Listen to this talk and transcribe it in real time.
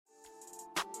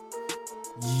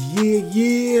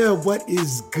Yeah, what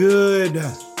is good?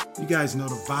 You guys know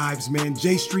the vibes, man.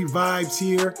 J Street Vibes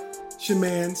here. It's your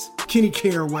man's Kenny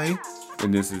Caraway.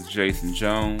 And this is Jason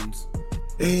Jones.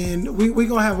 And we going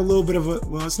to have a little bit of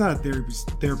it's not a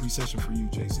therapy session for you,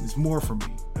 Jason. It's more for me.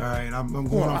 All right, I'm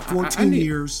going on 14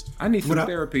 years. I need some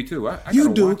therapy, too.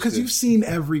 You do, because you've seen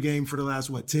every game for the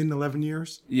last, 10, 11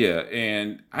 years? Yeah,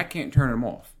 and I can't turn them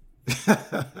off.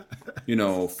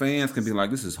 Fans can be like,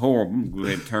 this is horrible. I'm going to go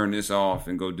ahead and turn this off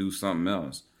and go do something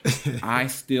else. I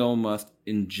still must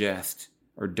ingest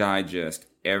or digest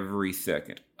every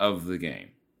second of the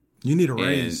game. You need a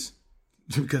raise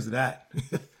because of that.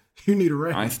 You need a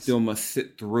raise. I still must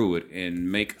sit through it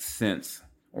and make sense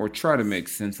or try to make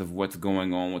sense of what's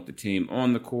going on with the team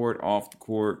on the court, off the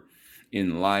court,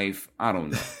 in life. I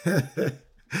don't know.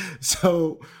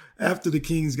 So after the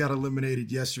Kings got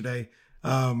eliminated yesterday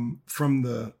from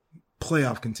the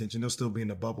playoff contention, they'll still be in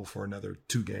the bubble for another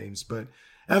 2 games. But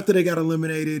after they got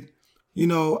eliminated,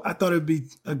 I thought it'd be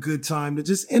a good time to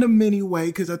just in a mini way,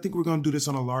 because I think we're going to do this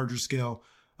on a larger scale,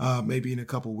 maybe in a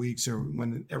couple weeks or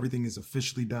when everything is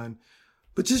officially done.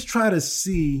 But just try to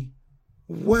see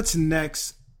what's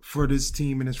next for this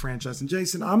team and this franchise. And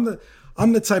Jason, I'm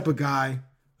the type of guy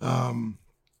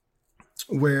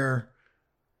where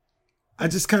I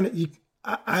just kind of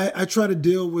I try to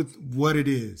deal with what it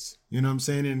is. You know what I'm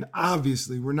saying? And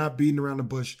obviously, we're not beating around the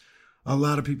bush. A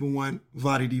lot of people want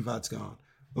Vlade Divac gone.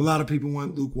 A lot of people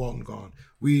want Luke Walton gone.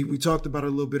 We talked about it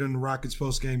a little bit on the Rockets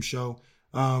post-game show,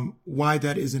 why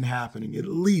that isn't happening, at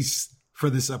least for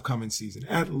this upcoming season,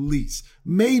 at least.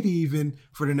 Maybe even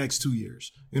for the next 2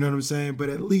 years. You know what I'm saying? But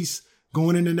at least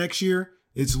going into next year,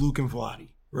 it's Luke and Vlade,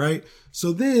 right?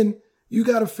 So then you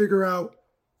got to figure out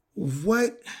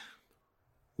what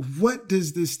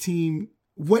does this team,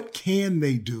 what can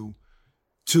they do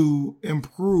to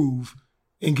improve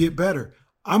and get better?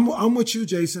 I'm with you,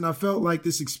 Jason. I felt like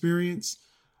this experience,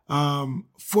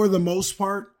 for the most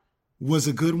part, was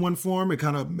a good one for them. It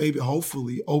kind of maybe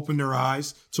hopefully opened their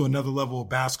eyes to another level of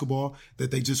basketball that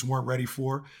they just weren't ready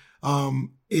for.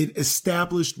 It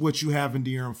established what you have in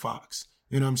De'Aaron Fox.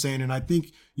 You know what I'm saying? And I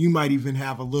think you might even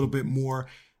have a little bit more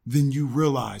than you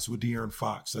realize with De'Aaron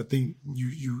Fox. I think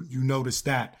you noticed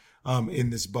that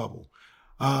in this bubble.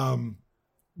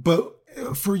 But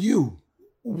for you,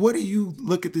 what do you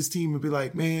look at this team and be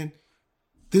like, man,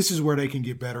 this is where they can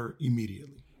get better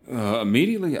immediately?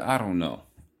 Immediately, I don't know.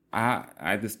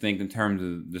 I just think in terms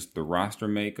of just the roster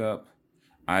makeup,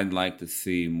 I'd like to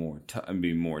see more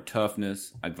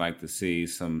toughness. I'd like to see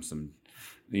some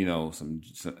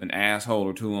an asshole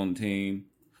or two on the team.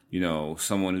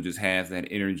 Someone who just has that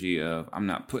energy of, I'm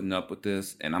not putting up with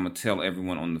this, and I'm going to tell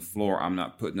everyone on the floor I'm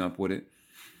not putting up with it.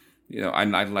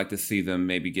 I'd like to see them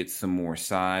maybe get some more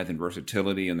size and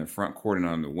versatility in the front court and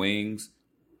on the wings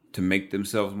to make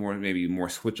themselves more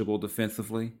switchable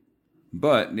defensively.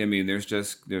 But, I mean,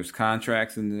 there's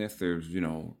contracts in this. There's,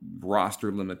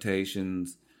 roster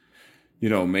limitations.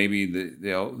 Maybe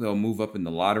they'll move up in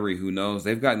the lottery. Who knows?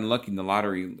 They've gotten lucky in the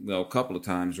lottery a couple of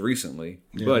times recently.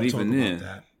 Yeah, but even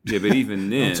then, but even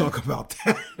then, don't talk about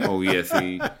that. Oh yeah,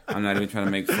 see, I'm not even trying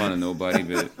to make fun of nobody,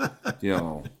 but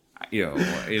and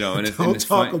it's don't it's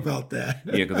talk fun. about that.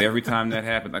 Yeah, because every time that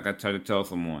happens, like I try to tell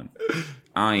someone,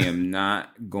 I am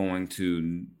not going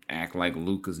to act like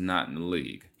Luka's not in the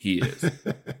league. He is.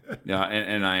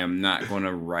 And I am not going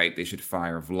to write they should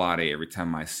fire Vlade every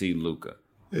time I see Luka.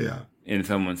 Yeah. And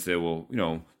someone said, well,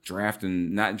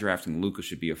 not drafting Luka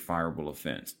should be a fireable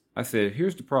offense. I said,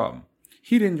 here's the problem.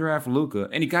 He didn't draft Luka,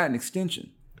 and he got an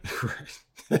extension. Right.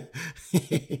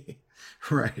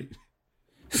 Right.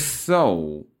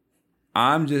 So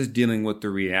I'm just dealing with the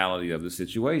reality of the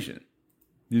situation.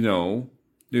 I'm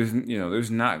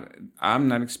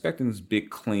not expecting this big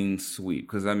clean sweep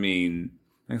because, I mean,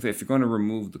 like I said, if you're going to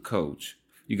remove the coach,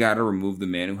 you got to remove the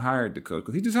man who hired the coach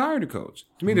because he just hired a coach.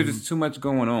 To me, there's just too much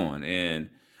going on. And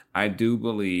I do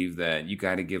believe that you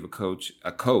got to give a coach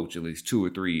at least 2 or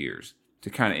 3 years to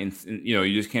kind of,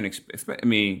 you just can't expect. I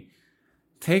mean,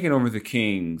 taking over the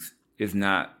Kings is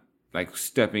not like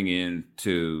stepping in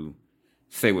to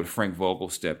say what Frank Vogel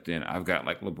stepped in. I've got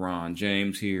like LeBron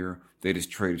James here. They just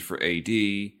traded for AD.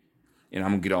 And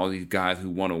I'm going to get all these guys who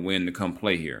want to win to come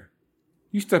play here.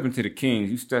 You step into the Kings,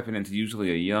 you stepping into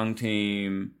usually a young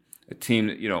team, a team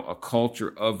that, a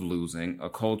culture of losing, a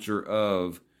culture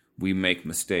of we make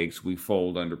mistakes, we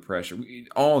fold under pressure,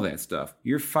 all that stuff.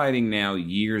 You're fighting now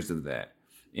years of that.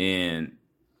 And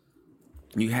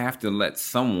you have to let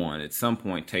someone at some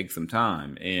point take some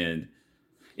time. And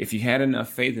if you had enough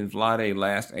faith in Vlade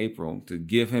last April to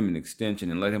give him an extension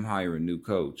and let him hire a new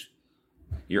coach,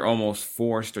 you're almost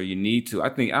forced, or you need to. I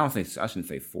shouldn't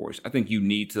say forced. I think you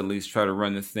need to at least try to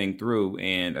run this thing through.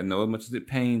 And I know as much as it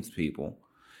pains people,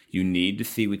 you need to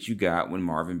see what you got when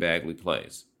Marvin Bagley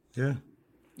plays. Yeah.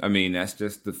 I mean, that's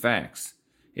just the facts.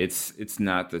 It's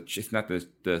not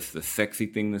the sexy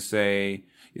thing to say.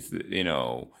 It's the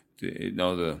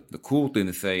cool thing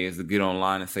to say is to get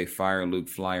online and say fire Luke,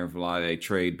 flyer Vlade,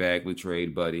 trade Bagley,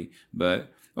 trade Buddy.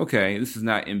 But okay, this is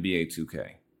not NBA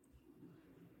 2K.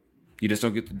 You just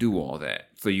don't get to do all that.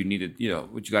 So you need to,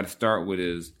 what you got to start with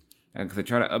is, because I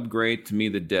try to upgrade, to me,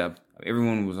 the depth.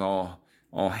 Everyone was all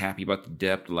happy about the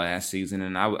depth last season,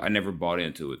 and I never bought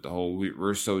into it. The whole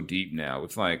we're so deep now.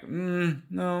 It's like,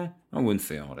 no, I wouldn't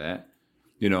say all that.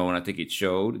 And I think it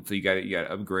showed. So you got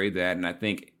to upgrade that, and I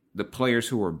think the players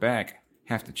who are back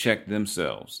have to check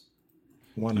themselves.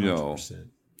 100%.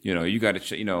 You got to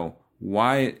check.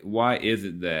 Why is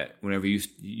it that whenever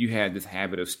you had this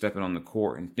habit of stepping on the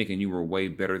court and thinking you were way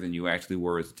better than you actually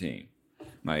were as a team?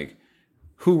 Like,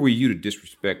 who were you to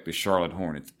disrespect the Charlotte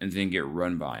Hornets and then get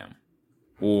run by them?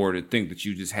 Or to think that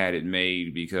you just had it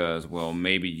made because, well,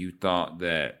 maybe you thought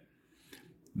that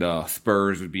the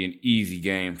Spurs would be an easy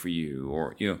game for you,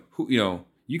 or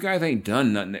you guys ain't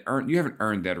done nothing to earn. You haven't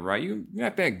earned that right. You're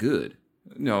not that good.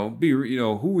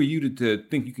 Who are you to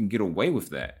think you can get away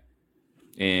with that?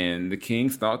 And the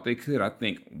Kings thought they could, I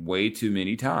think, way too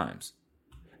many times.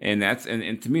 And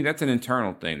and to me, that's an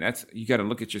internal thing. You got to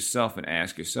look at yourself and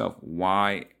ask yourself,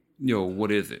 why?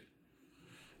 What is it?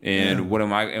 And what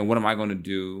am I going to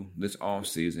do this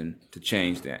offseason to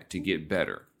change that, to get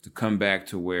better, to come back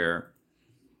to where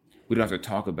we don't have to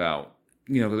talk about,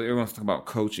 because everyone's talking about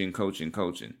coaching.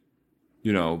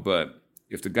 But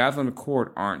if the guys on the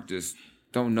court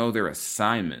don't know their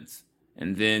assignments,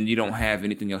 and then you don't have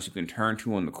anything else you can turn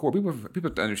to on the court, people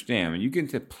have to understand, when you get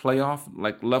into playoff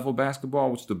level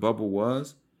basketball, which the bubble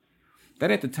was,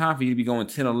 that at the time for you to be going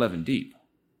 10, 11 deep.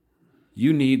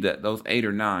 You need those 8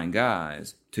 or 9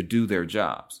 guys to do their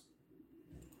jobs.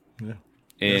 Yeah.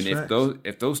 And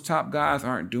if those top guys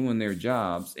aren't doing their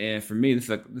jobs, and for me, this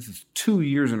is 2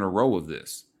 years in a row of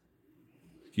this.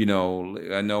 I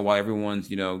know why everyone's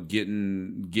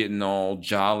getting all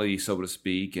jolly, so to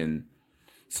speak, and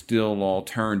still all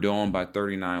turned on by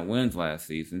 39 wins last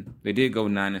season. They did go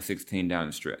 9-16 down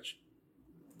the stretch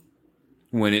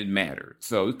when it mattered.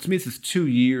 So to me, this is 2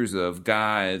 years of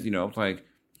guys. It's like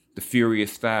the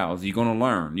Furious Styles. You're going to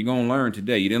learn. You're going to learn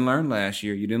today. You didn't learn last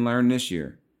year. You didn't learn this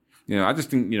year. I just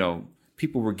think,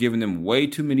 people were giving them way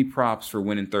too many props for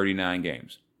winning 39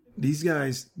 games. These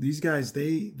guys,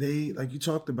 they like you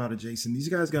talked about it, Jason. These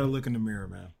guys got to look in the mirror,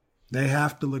 man. They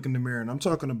have to look in the mirror. And I'm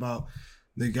talking about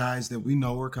the guys that we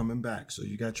know are coming back. So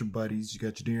you got your buddies, you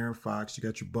got your De'Aaron Fox, you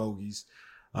got your Bogies,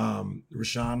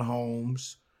 Rashawn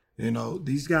Holmes.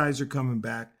 These guys are coming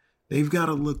back. They've got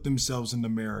to look themselves in the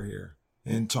mirror here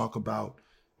and talk about,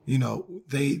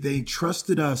 they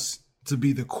trusted us to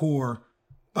be the core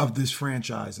of this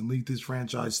franchise and lead this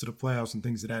franchise to the playoffs and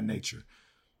things of that nature.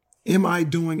 Am I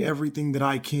doing everything that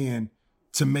I can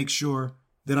to make sure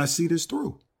that I see this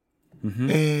through? Mm-hmm.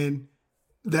 And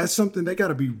that's something they got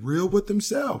to be real with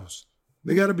themselves.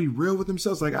 They got to be real with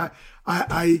themselves. Like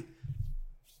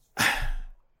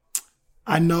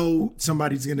I know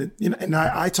somebody's gonna, and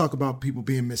I talk about people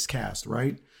being miscast,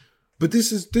 right? But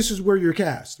this is where you're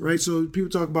cast, right? So people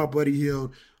talk about Buddy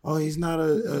Hield. Oh, he's not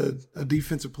a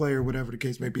defensive player, whatever the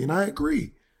case may be, and I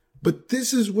agree. But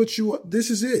this is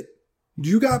it.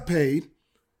 You got paid.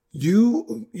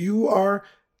 You are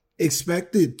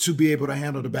expected to be able to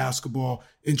handle the basketball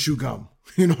and chew gum.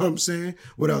 You know what I'm saying?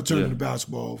 Without turning the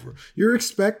basketball over. You're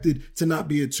expected to not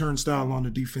be a turnstile on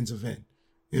the defensive end.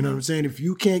 You know what I'm saying? If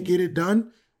you can't get it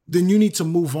done, then you need to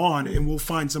move on and we'll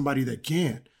find somebody that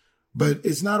can. But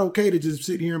it's not okay to just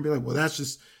sit here and be like, well, that's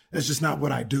just not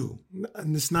what I do.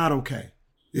 And it's not okay.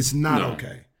 It's not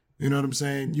okay. You know what I'm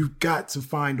saying? You've got to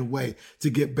find a way to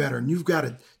get better. And you've got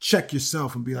to check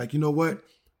yourself and be like, you know what?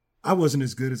 I wasn't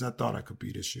as good as I thought I could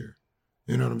be this year.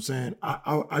 You know what I'm saying?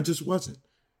 I just wasn't.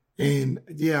 And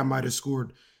yeah, I might have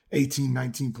scored 18,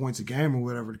 19 points a game or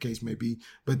whatever the case may be.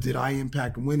 But did I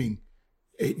impact winning,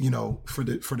 for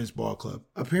this ball club?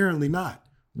 Apparently not.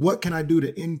 What can I do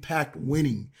to impact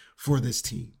winning for this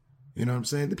team? You know what I'm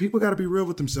saying? The people got to be real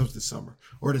with themselves this summer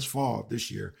or this fall,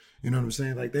 this year. You know what I'm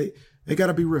saying? Like they got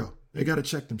to be real. They got to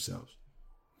check themselves.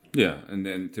 Yeah, and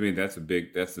then to me, that's the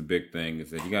big thing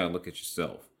is that you got to look at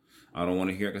yourself. I don't want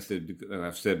to hear, like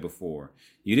I've said before,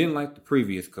 you didn't like the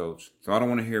previous coach, so I don't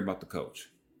want to hear about the coach.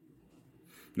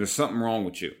 There's something wrong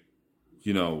with you.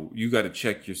 You got to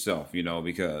check yourself,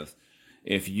 because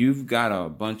if you've got a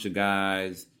bunch of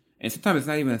guys And sometimes it's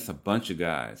not even it's a bunch of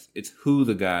guys. It's who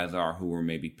the guys are who are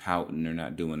maybe pouting or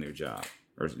not doing their job.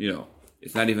 Or,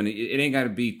 it's not even, it ain't got to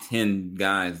be 10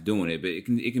 guys doing it, but it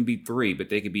can be 3, but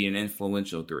they could be an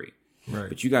influential 3. Right.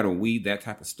 But you got to weed that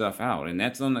type of stuff out. And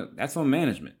that's on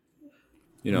management.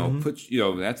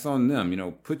 That's on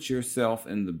them. Put yourself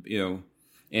in the,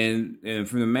 and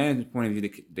from the management point of view,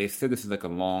 they said this is like a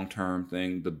long-term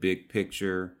thing, the big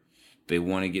picture. They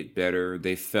want to get better.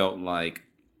 They felt like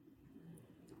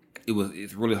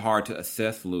it's really hard to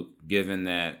assess Luke, given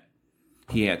that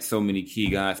he had so many key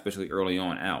guys, especially early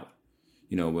on, out.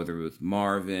 Whether it was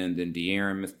Marvin, then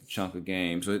De'Aaron missed a chunk of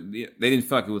games. So they didn't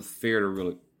feel like it was fair to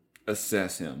really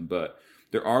assess him. But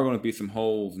there are going to be some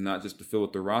holes, not just to fill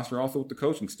with the roster, also with the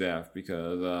coaching staff,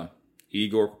 because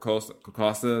Igor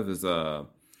Kokoskov is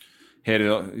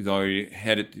he's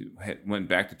already went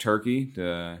back to Turkey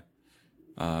to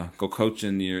go coach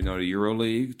in the Euro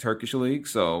League, Turkish league.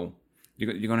 So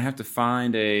you're going to have to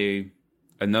find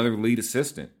another lead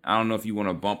assistant. I don't know if you want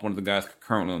to bump one of the guys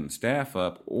currently on the staff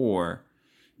up, or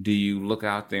do you look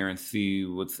out there and see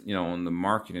what's on the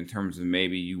market in terms of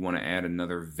maybe you want to add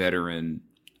another veteran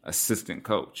assistant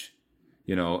coach,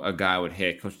 a guy with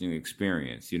head coaching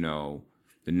experience. The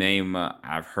name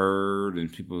I've heard, and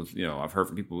I've heard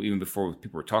from people even before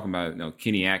people were talking about it.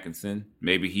 Kenny Atkinson,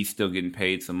 maybe he's still getting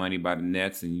paid some money by the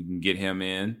Nets, and you can get him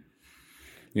in.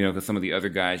 Because some of the other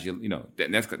guys,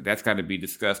 that's got to be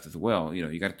discussed as well.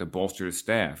 You got to bolster the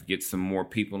staff, get some more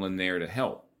people in there to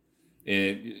help.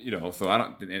 And so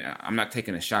I'm not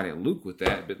taking a shot at Luke with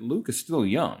that, but Luke is still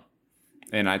young,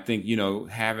 and I think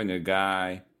having a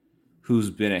guy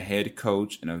who's been a head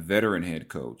coach and a veteran head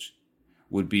coach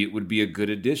would be a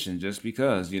good addition, just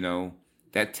because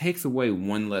that takes away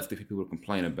one less thing people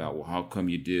complain about. Well, how come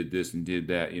you did this and did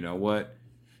that? You know what?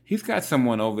 He's got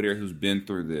someone over there who's been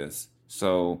through this.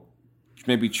 So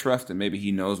maybe trust him. Maybe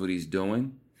he knows what he's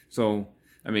doing. So,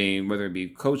 whether it be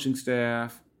coaching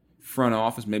staff, front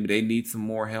office, maybe they need some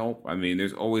more help.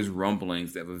 There's always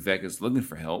rumblings that Vivek is looking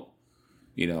for help,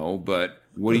 but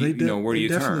where do you turn? They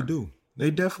definitely do.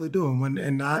 They definitely do.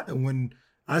 And when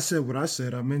I said what I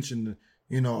said, I mentioned,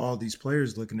 all these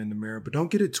players looking in the mirror, but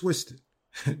don't get it twisted.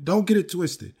 Don't get it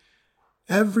twisted.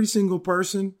 Every single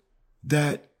person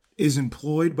that is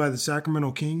employed by the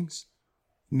Sacramento Kings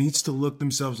needs to look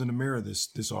themselves in the mirror this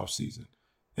offseason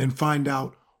and find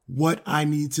out what I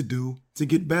need to do to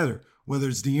get better. Whether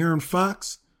it's De'Aaron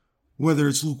Fox, whether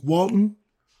it's Luke Walton,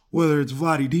 whether it's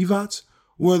Vlade Divac,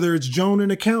 whether it's Joan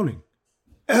in accounting.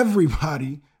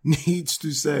 Everybody needs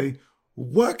to say,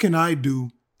 what can I do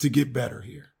to get better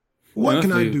here? What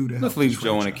can I do to help? Let's leave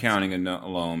Joe in accounting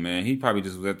alone, man. He probably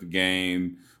just was at the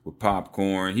game with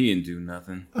popcorn. He didn't do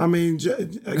nothing.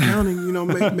 Accounting,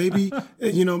 maybe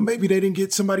they didn't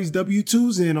get somebody's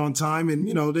W-2s in on time, and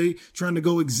they trying to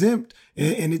go exempt,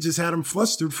 and it just had them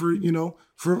flustered for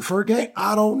a game.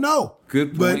 I don't know.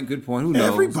 Good point. Who knows?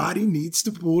 Everybody needs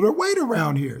to pull their weight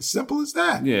around here. Simple as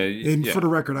that. Yeah. And for the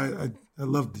record, I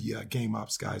love the game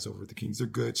ops guys over at the Kings. They're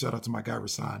good. Shout out to my guy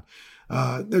Rasan.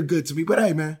 They're good to me. But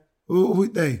hey, man,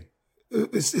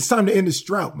 it's time to end this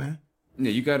drought, man.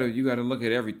 Yeah, you gotta look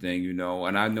at everything,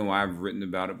 and I know I've written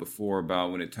about it before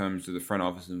about when it comes to the front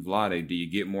office and Vlade, do you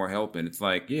get more help? And it's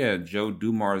like, yeah, Joe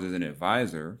Dumars is an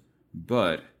advisor,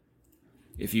 but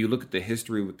if you look at the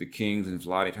history with the Kings and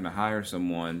Vlade trying to hire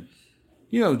someone,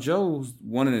 Joe's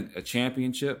won a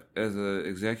championship as an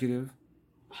executive.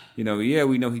 We know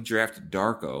he drafted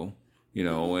Darko,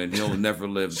 and he'll never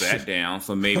live that down.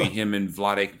 So maybe him and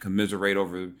Vlade can commiserate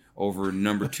over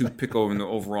number 2 pick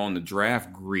overall in the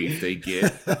draft grief they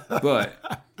get.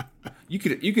 But you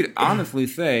could honestly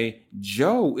say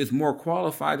Joe is more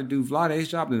qualified to do Vlade's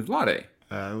job than Vlade.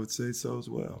 I would say so as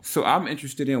well. So I'm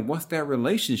interested in what's that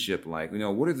relationship like?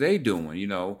 What are they doing?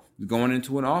 Going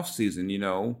into an off season,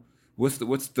 what's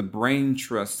the brain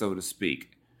trust, so to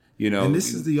speak? And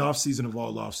this is the off season of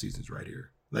all off seasons right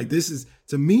here. Like, this is,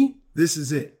 to me, this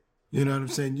is it. You know what I'm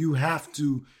saying? You have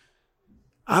to,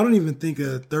 I don't even think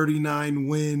a 39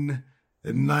 win,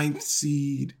 a 9th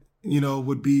seed,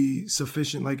 would be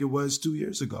sufficient like it was 2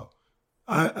 years ago.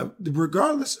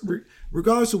 Regardless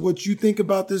of what you think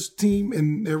about this team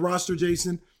and their roster,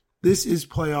 Jason, this is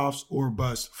playoffs or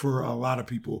bust for a lot of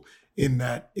people in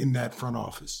that front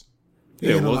office.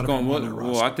 Yeah,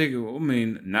 I think,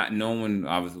 not knowing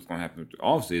obviously what's going to happen with the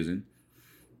offseason,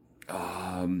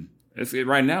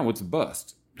 right now it's a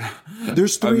bust.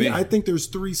 There's three. I think there's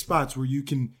 3 spots where you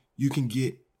can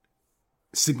get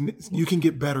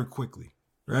better quickly,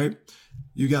 right?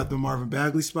 You got the Marvin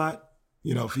Bagley spot.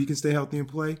 If he can stay healthy and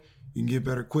play, you can get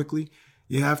better quickly.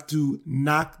 You have to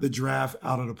knock the draft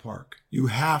out of the park. You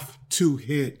have to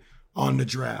hit on the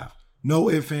draft. No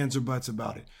ifs, ands, or buts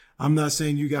about it. I'm not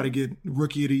saying you got to get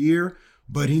rookie of the year,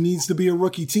 but he needs to be a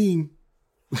rookie team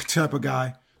type of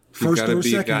guy. First or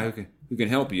second. A guy who can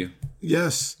help you.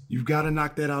 Yes, you've got to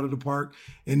knock that out of the park.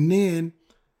 And then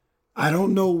I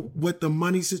don't know what the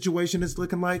money situation is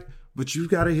looking like, but you've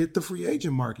got to hit the free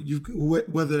agent market.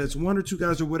 Whether that's one or two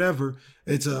guys or whatever,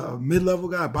 it's a mid-level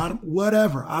guy, bottom,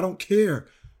 whatever. I don't care.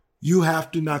 You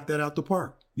have to knock that out the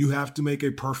park. You have to make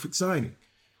a perfect signing.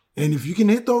 And if you can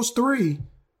hit those three,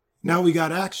 now we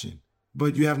got action.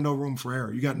 But you have no room for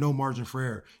error. You got no margin for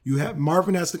error.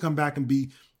 Marvin has to come back and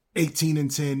be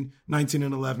 18-10,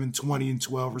 19-11,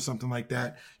 20-12 or something like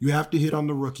that. You have to hit on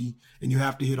the rookie, and you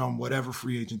have to hit on whatever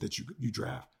free agent that you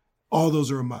draft. All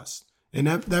those are a must. And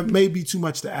that may be too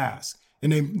much to ask.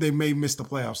 And they may miss the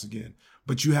playoffs again.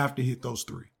 But you have to hit those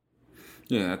three.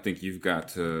 Yeah, I think you've got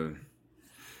to.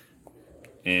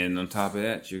 And on top of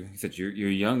that, you said you're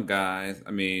young guys.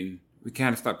 I mean, we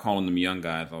kind of stop calling them young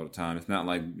guys all the time. It's not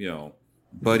like,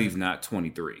 Buddy's not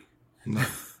 23. No.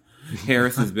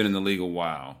 Harrison's been in the league a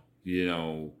while.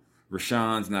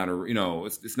 Rashawn's not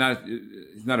it's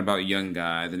not about young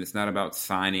guys, and it's not about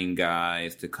signing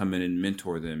guys to come in and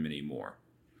mentor them anymore.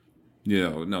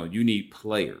 No, you need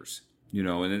players.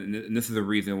 And this is the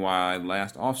reason why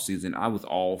last offseason I was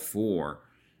all for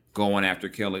going after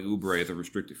Kelly Oubre as a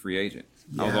restricted free agent.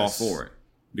 Yes. I was all for it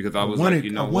because I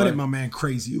wanted my man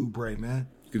Crazy Oubre, man.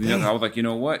 Because I was like, you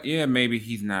know what? Yeah, maybe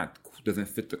he's doesn't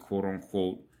fit the quote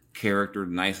unquote character,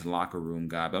 nice locker room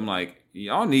guy. But I'm like,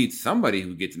 y'all need somebody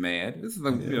who gets mad. This is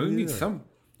like, you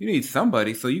need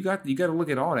somebody. So you got to look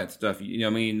at all that stuff.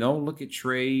 Don't look at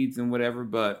trades and whatever,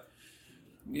 but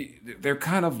they're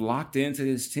kind of locked into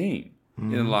this team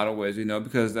in a lot of ways,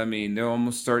 because they're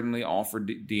almost certainly offered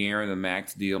De'Aaron the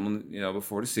max deal,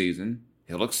 before the season.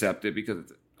 He'll accept it because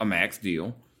it's a max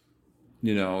deal.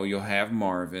 You'll have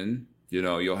Marvin.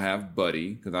 You'll have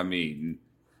Buddy because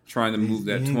trying to move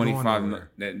that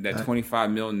 25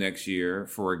 mil next year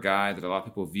for a guy that a lot of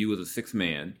people view as a sixth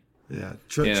man. Yeah,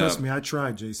 trust me, I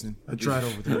tried, Jason. I tried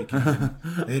over the weekend.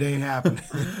 It ain't happening.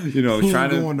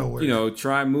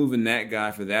 Try moving that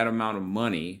guy for that amount of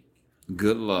money.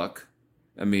 Good luck.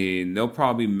 They'll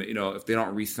probably, if they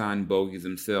don't re-sign Bogies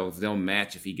themselves, they'll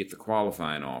match if he gets a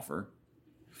qualifying offer.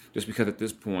 Just because at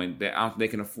this point, they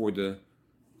can afford to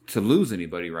lose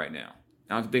anybody right now.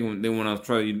 I don't think they want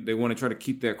to try to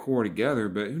keep that core together,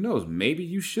 but who knows? Maybe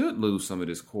you should lose some of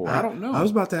this core. I don't know. I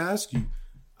was about to ask you.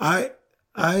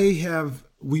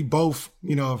 We both,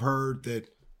 have heard that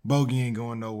Bogey ain't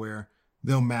going nowhere.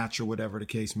 They'll match or whatever the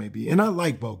case may be. And I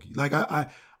like Bogey. Like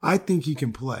I think he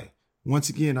can play. Once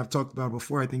again, I've talked about it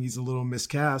before. I think he's a little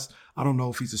miscast. I don't know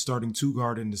if he's a starting two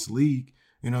guard in this league.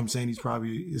 You know what I'm saying? He's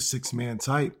probably a 6-man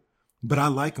type, but I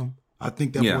like him. I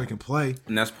think that boy can play.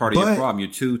 And that's part of your problem.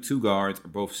 Your two guards are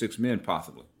both 6 men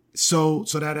possibly. So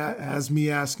that has me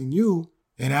asking you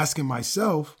and asking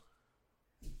myself,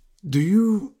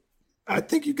 I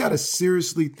think you got to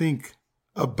seriously think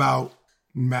about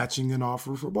matching an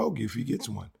offer for Bogey if he gets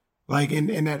one. Like, and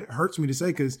that hurts me to say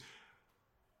because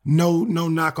no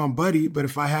knock on Buddy, but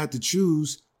if I had to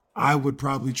choose, I would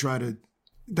probably try to.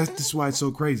 That's why it's so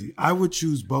crazy. I would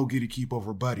choose Bogey to keep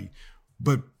over Buddy,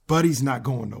 but Buddy's not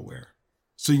going nowhere.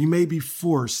 So you may be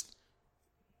forced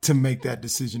to make that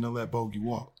decision to let Bogey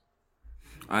walk.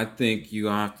 I think you're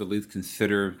going to have to at least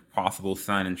consider possible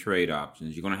sign and trade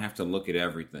options. You're going to have to look at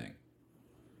everything.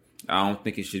 I don't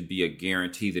think it should be a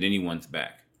guarantee that anyone's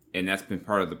back. And that's been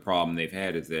part of the problem they've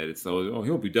had is that it's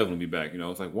he'll be definitely be back.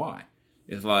 It's like, why?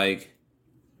 It's like,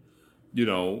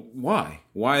 why?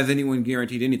 Why is anyone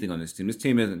guaranteed anything on this team? This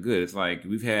team isn't good. It's like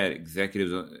we've had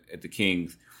executives at the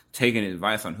Kings taking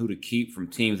advice on who to keep from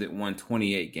teams that won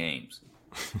 28 games.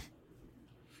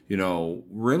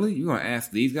 Really? You're going to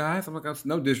ask these guys? I'm like, that's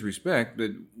no disrespect,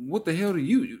 but what the hell do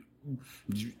you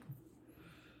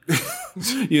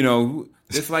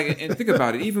it's like, and think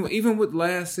about it, even with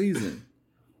last season,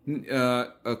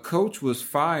 a coach was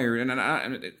fired, and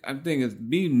I think it's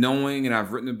me knowing, and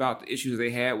I've written about the issues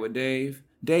they had with Dave.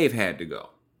 Dave had to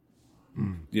go.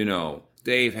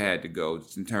 Dave had to go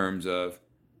just in terms of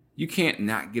you can't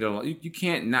not get along. You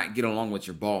can't not get along with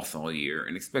your boss all year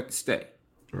and expect to stay.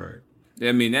 Right.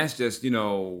 That's just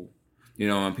and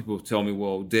people tell me,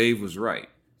 well, Dave was right,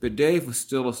 but Dave was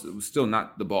still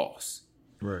not the boss.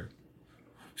 Right.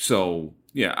 So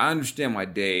yeah, I understand why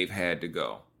Dave had to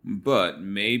go. But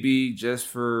maybe just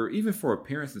for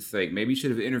appearance's sake, maybe you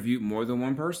should have interviewed more than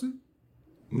one person.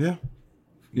 Yeah.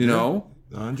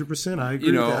 100%. I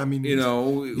agree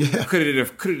with that.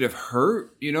 Could it have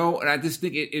hurt? And I just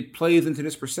think it plays into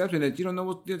this perception that you don't know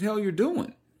what the hell you're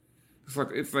doing.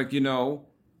 It's like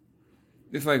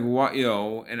It's like, what,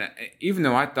 and even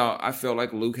though I felt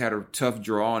like Luke had a tough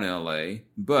draw in LA,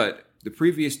 but the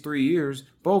previous 3 years,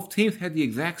 both teams had the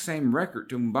exact same record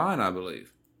to combine, I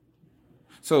believe.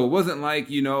 So it wasn't like,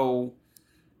 you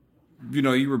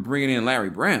were bringing in Larry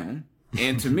Brown.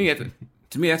 And to me,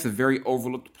 that's a very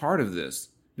overlooked part of this.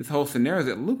 This whole scenario is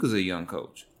that Luke is a young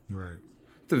coach. Right.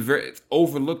 It's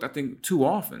overlooked, I think, too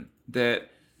often. That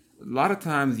a lot of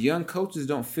times young coaches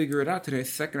don't figure it out to their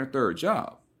second or third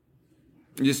job.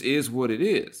 It just is what it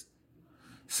is.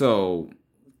 So,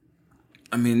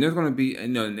 I mean, there's going to be,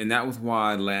 and that was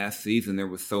why last season there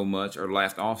was so much, or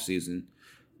last offseason,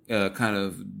 kind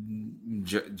of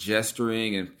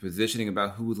gesturing and positioning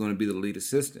about who was going to be the lead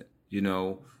assistant.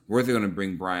 Were they going to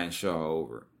bring Brian Shaw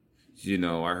over?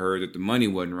 I heard that the money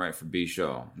wasn't right for B.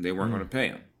 Shaw. They weren't going to pay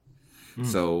him.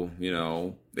 So,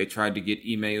 they tried to get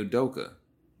Ime Udoka,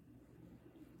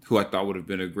 who I thought would have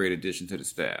been a great addition to the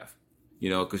staff.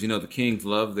 Because, the Kings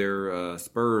love their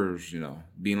Spurs,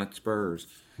 being like the Spurs.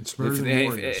 Spurs if it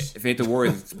ain't the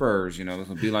Warriors, it's Spurs, it's going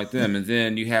to be like them. And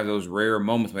then you have those rare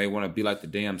moments where they want to be like the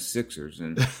damn Sixers.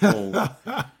 And, oh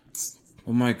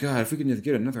my God, if we can just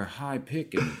get another high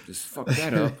pick and just fuck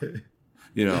that up,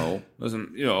 they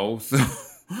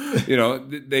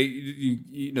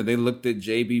looked at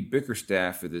JB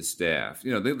Bickerstaff for this staff.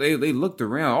 They looked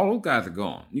around. All those guys are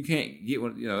gone. You can't get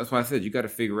one. That's why I said you got to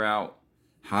figure out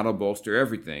how to bolster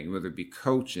everything, whether it be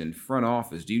coaching, front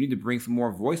office. Do you need to bring some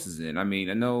more voices in? I mean,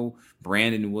 I know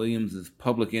Brandon Williams is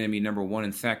public enemy number one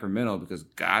in Sacramento because,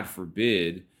 God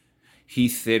forbid, he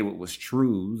said what was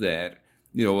true that,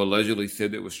 allegedly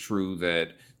said it was true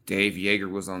that Dave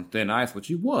Yeager was on thin ice, which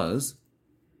he was.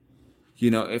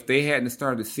 If they hadn't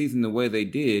started the season the way they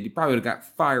did, he probably would have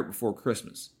got fired before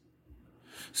Christmas.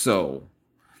 So,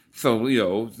 but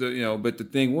the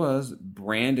thing was,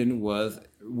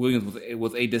 Williams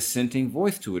was a dissenting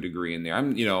voice to a degree in there. I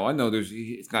know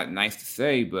it's not nice to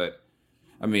say, but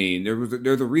I mean,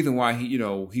 there's a reason why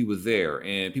he was there,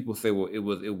 and people say, well,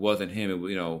 it wasn't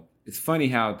him. It's funny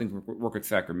how things work at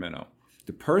Sacramento.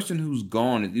 The person who's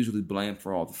gone is usually blamed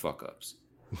for all the fuck ups.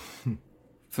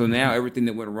 So now everything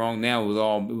that went wrong now was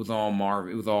all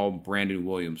Marvin. It was all Brandon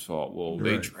Williams' fault. Well,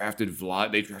 they drafted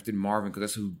Marvin because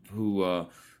that's who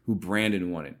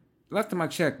Brandon wanted. Last time I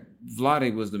checked,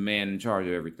 Vlade was the man in charge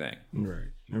of everything. Right.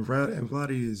 And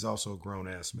Vlade is also a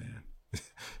grown-ass man.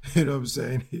 You know what I'm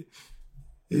saying?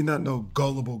 He's not no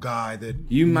gullible guy that...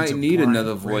 You might need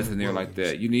another voice in there like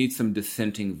that. You need some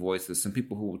dissenting voices, some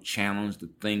people who will challenge the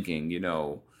thinking,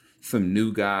 some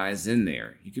new guys in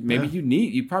there.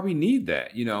 You probably need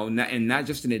that, and not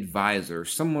just an advisor,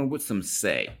 someone with some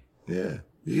say. Yeah.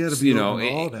 You got to be open to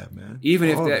all that, man. Even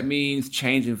if that means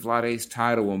changing Vlade's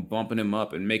title and bumping him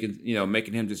up and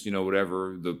making him just,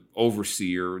 whatever, the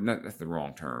overseer. That's the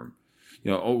wrong term. He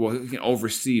can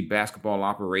oversee basketball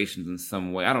operations in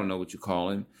some way. I don't know what you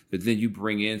call him. But then you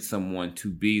bring in someone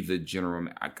to be the general.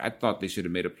 I thought they should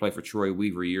have made a play for Troy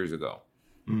Weaver years ago.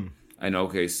 And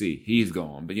OKC, he's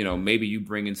gone. But, maybe you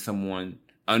bring in someone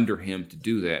under him to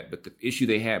do that. But the issue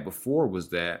they had before was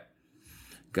that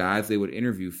guys they would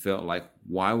interview felt like,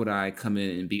 why would I come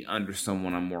in and be under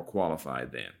someone I'm more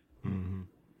qualified than? Mm-hmm.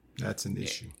 That's an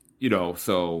issue.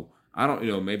 So I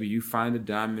don't, maybe you find a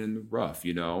diamond in the rough,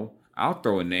 I'll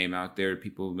throw a name out there that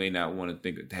people may not want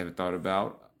to haven't thought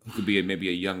about. Who could be maybe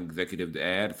a young executive to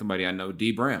add. Somebody I know,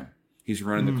 D. Brown. He's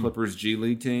running the Clippers G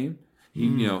League team.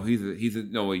 He's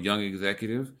a young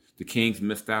executive. The Kings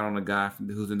missed out on a guy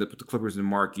who's ended up with the Clippers and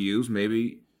Mark Hughes.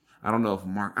 Maybe, I don't know if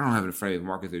I don't have it in front of me if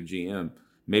Mark is their GM.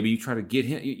 Maybe you try to get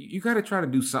him. You got to try to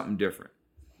do something different.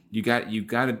 You got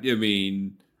to. I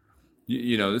mean,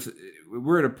 this.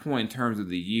 We're at a point in terms of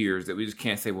the years that we just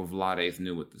can't say, well, Vlade's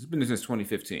new with this. It's been there since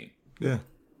 2015. Yeah.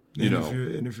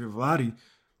 If you're Vlade,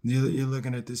 you're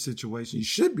looking at this situation. You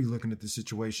should be looking at the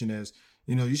situation as,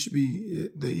 you should be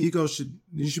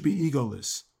you should be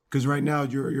egoless, because right now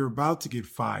you're about to get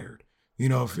fired.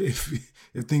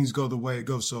 If things go the way it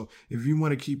goes. So if you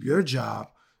want to keep your job,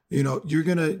 you're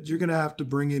gonna have to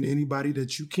bring in anybody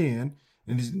that you can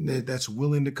and that's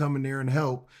willing to come in there and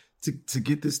help to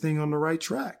get this thing on the right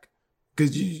track.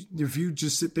 Because if you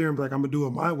just sit there and be like, I'm gonna do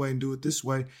it my way and do it this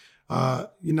way,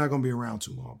 you're not gonna be around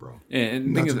too long, bro.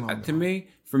 And the thing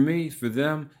is, for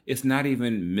them, it's not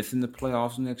even missing the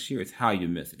playoffs next year. It's how you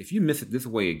miss it. If you miss it this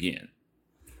way again,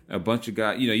 a bunch of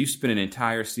guys, you spend an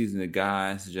entire season of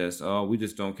guys just, we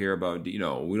just don't care about, we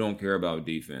don't care about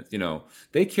defense.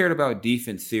 They cared about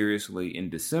defense seriously in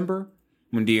December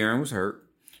when De'Aaron was hurt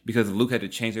because Luke had to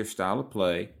change their style of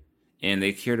play, and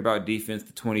they cared about defense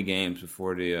for 20 games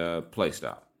before the play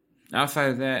stopped.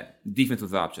 Outside of that, defense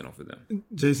was optional for them.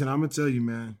 Jason, I'm going to tell you,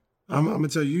 man, I'm gonna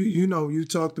tell you. You know, you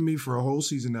talked to me for a whole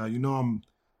season now. You know,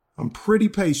 I'm pretty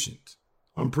patient.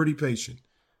 I'm pretty patient.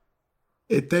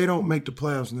 If they don't make the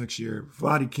playoffs next year,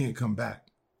 Vlade can't come back.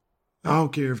 I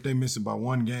don't care if they miss it by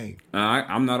one game.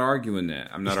 I'm not arguing that.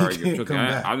 I'm not arguing.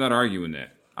 I'm not arguing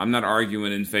that. I'm not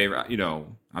arguing in favor. You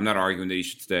know, I'm not arguing that he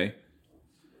should stay.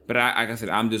 But like I said,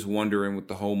 I'm just wondering with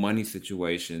the whole money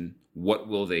situation, what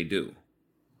will they do?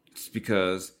 It's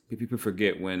because people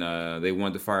forget when they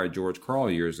wanted to fire George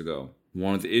Karl years ago.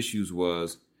 One of the issues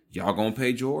was, y'all gonna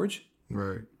pay George?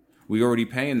 Right. We already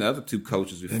paying the other two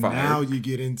coaches we fired. And now you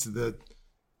get into the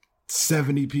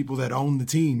 70 people that own the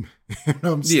team. You know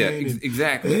what I'm saying? Yeah,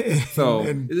 exactly. So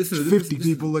this is 50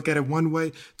 people look at it one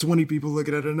way, 20 people look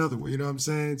at it another way. You know what I'm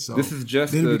saying? So this is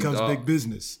just then it becomes big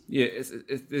business. Yeah,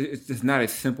 it's just not a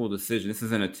simple decision. This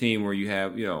isn't a team where you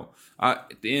have, you know,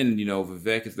 at the end, you know,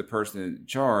 Vivek is the person in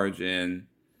charge, and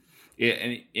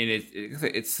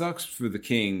it sucks for the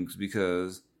Kings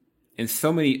because in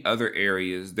so many other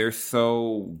areas they're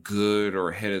so good or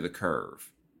ahead of the curve.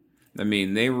 I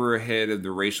mean, they were ahead of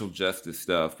the racial justice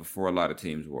stuff before a lot of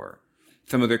teams were.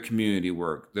 Some of their community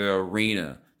work, the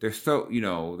arena, they're so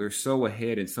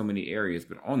ahead in so many areas,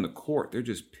 but on the court, they're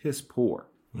just piss poor.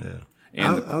 Yeah.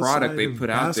 And the product they put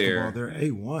out there, they're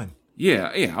A1. Yeah.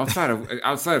 Outside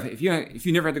of if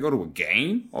you never had to go to a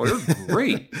game, they're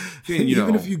great.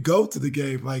 Even if you go to the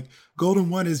game, like Golden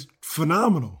One is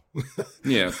phenomenal.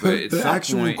 Yeah, but the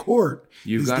actual court,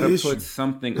 you got to put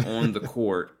something on the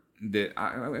court. That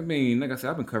I mean, like I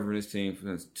said, I've been covering this team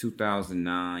since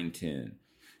 2009-10.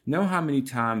 Know how many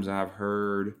times I've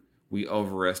heard we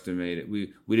overestimated.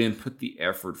 We didn't put the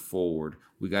effort forward.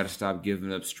 We got to stop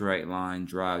giving up straight line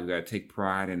drives. We got to take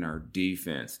pride in our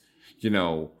defense. You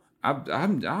know,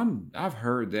 I've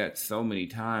heard that so many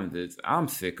times that I'm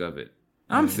sick of it.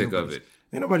 I'm sick of it.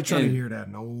 Ain't nobody trying to hear that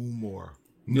no more.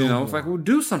 It's like, we'll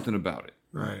do something about it.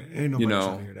 Right. Ain't nobody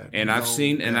trying to hear that. And I've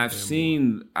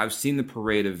seen the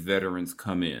parade of veterans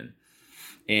come in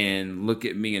and look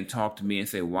at me and talk to me and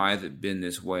say, why has it been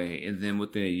this way? And then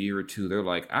within a year or two, they're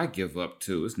like, I give up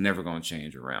too. It's never going to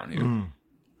change around here.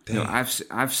 You know,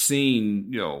 I've seen,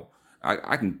 you know,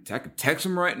 I can text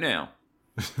them right now.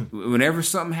 Whenever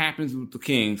something happens with the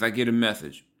Kings, I get a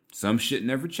message. Some shit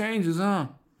never changes, huh?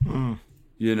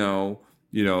 You know,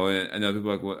 and other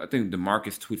people like, well, I think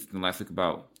DeMarcus tweeted something last week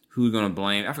about who's going to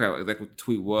blame? I forgot exactly what the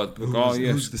tweet was. But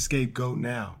who's the scapegoat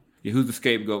now? Yeah, who's the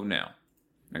scapegoat now?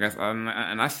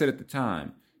 And I said at the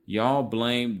time, you all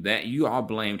blamed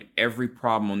every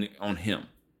problem on him.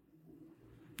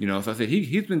 You know, so I said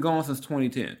he's been gone since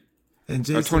 2010. And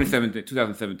Jason,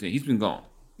 2017. He's been gone.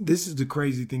 This is the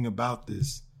crazy thing about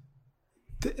this.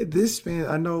 This span,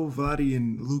 I know Vlade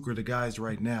and Luke are the guys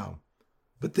right now,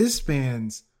 but this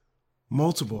spans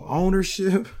multiple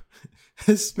ownership.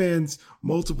 It spans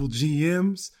multiple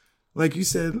GMs. Like you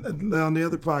said on the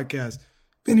other podcast,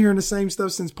 been hearing the same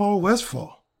stuff since Paul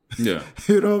Westphal. Yeah.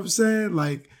 You know what I'm saying?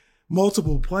 Like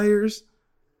multiple players.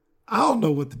 I don't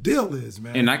know what the deal is,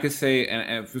 man. And I could say,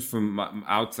 and just from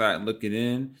outside looking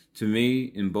in, to me,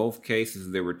 in both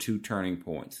cases, there were two turning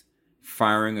points.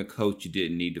 Firing a coach you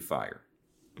didn't need to fire.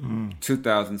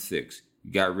 2006,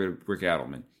 you got rid of Rick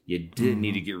Adelman. You didn't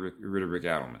need to get rid of Rick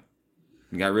Adelman.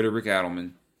 You got rid of Rick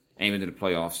Adelman. Ain't been to the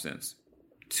playoffs since.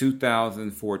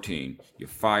 2014, you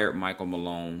fired Michael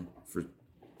Malone for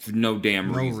no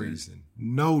damn reason.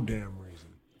 No damn reason.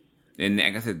 And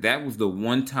like I said, that was the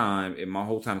one time in my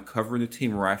whole time covering the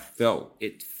team where I felt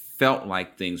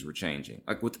like things were changing.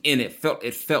 Like within it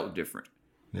felt different.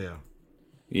 Yeah.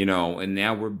 You know, and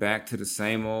now we're back to the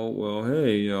same old, well,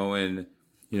 hey, you know, and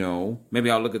you know,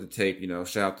 maybe I'll look at the tape, you know,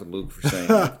 shout out to Luke for saying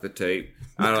look at the tape.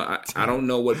 I don't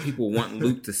know what people want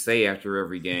Luke to say after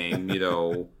every game, you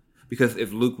know, because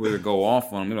if Luke were to go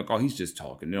off on him, they're like, oh, he's just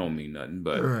talking. They don't mean nothing.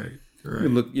 But right.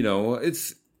 Look, you know,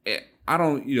 I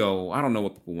don't know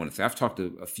what people want to say. I've talked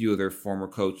to a few of their former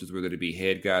coaches, whether they be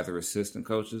head guys or assistant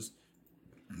coaches.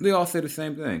 They all say the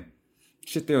same thing.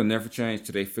 Shit, they'll never change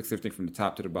till they fix everything from the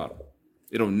top to the bottom.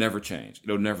 It'll never change.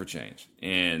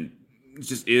 And it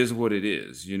just is what it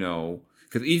is, you know.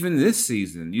 Because even this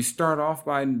season, you start off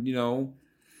by, you know,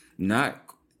 not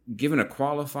giving a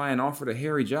qualifying offer to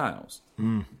Harry Giles.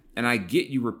 And I get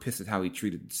you were pissed at how he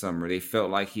treated the summer. They felt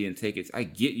like he didn't take it. I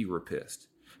get you were pissed.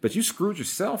 But you screwed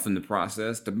yourself in the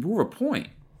process to prove a point.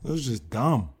 That was just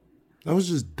dumb.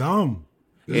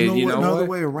 There's no other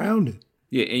way around it.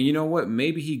 Yeah, and you know what?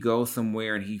 Maybe he goes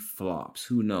somewhere and he flops.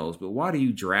 Who knows? But why do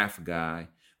you draft a guy,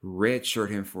 redshirt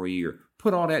him for a year,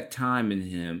 put all that time in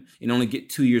him, and only get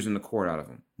 2 years in the court out of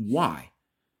him? Why?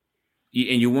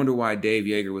 And you wonder why Dave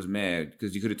Yeager was mad,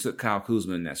 because you could have took Kyle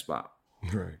Kuzma in that spot.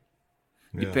 Right.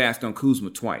 You passed on Kuzma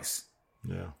twice.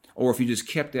 Yeah. Or if you just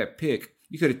kept that pick,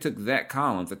 you could have took Zach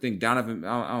Collins. I think Donovan.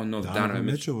 I don't know if Donovan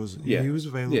Mitchell was. Yeah, he was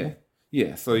available.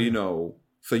 Yeah. So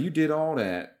so you did all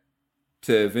that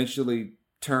to eventually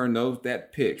turn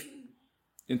that pick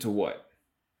into what?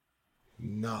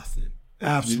 Nothing.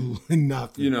 Absolutely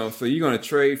nothing. So you're going to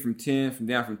trade from 10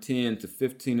 to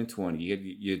 15 and 20.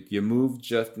 You move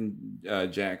Justin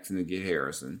Jackson to get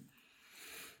Harrison.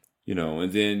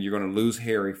 And then you're going to lose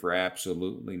Harry for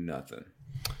absolutely nothing.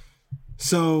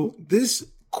 So this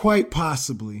quite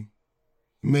possibly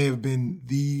may have been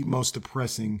the most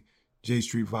depressing J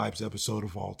Street Vibes episode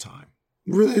of all time.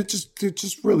 Really, it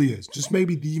just really is. Just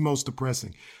maybe the most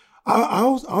depressing.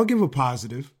 I'll give a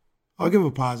positive. I'll give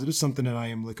a positive, something that I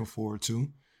am looking forward to.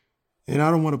 And I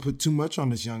don't want to put too much on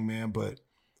this young man, but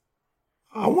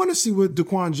I want to see what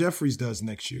Daquan Jeffries does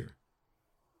next year.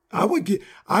 I would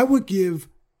give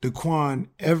Daquan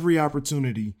every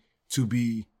opportunity to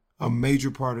be a major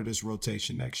part of this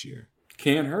rotation next year.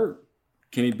 Can't hurt.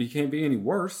 Can't be any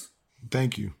worse.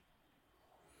 Thank you.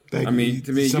 To me,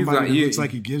 somebody that looks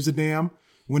like he gives a damn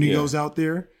when he goes out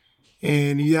there,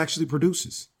 and he actually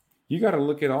produces. You got to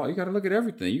look at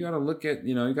everything. You got to look at,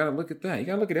 you got to look at that. You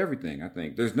got to look at everything. I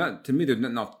think there's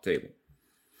nothing off the table.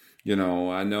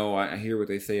 I hear what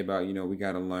they say about, we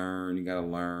got to learn. You got to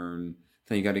learn.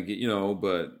 Then you got to get,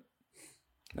 but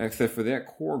except for that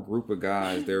core group of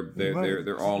guys, they're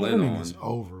all in on. It's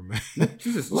over, man. This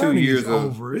is 2 years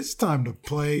over. It's time to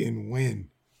play and win.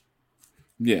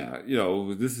 Yeah,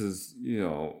 this is,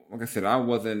 like I said, I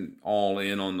wasn't all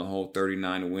in on the whole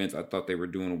 39 wins. I thought they were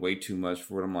doing way too much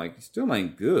for it. I'm like, you still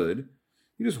ain't good.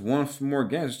 You just won some more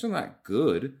games. You're still not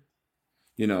good.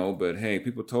 But hey,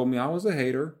 people told me I was a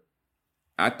hater.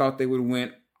 I thought they would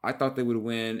win. I thought they would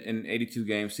win an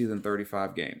 82-game season,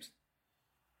 35 games.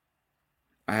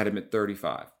 I had them at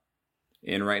 35.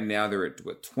 And right now they're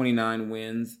at, 29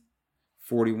 wins,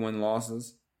 41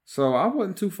 losses. So I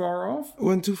wasn't too far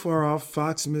off.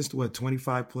 Fox missed,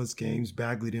 25 plus games.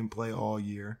 Bagley didn't play all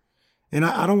year. And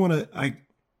I don't want to,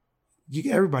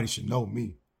 everybody should know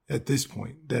me at this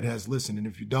point that has listened. And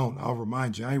if you don't, I'll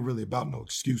remind you, I ain't really about no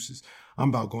excuses. I'm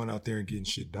about going out there and getting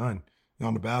shit done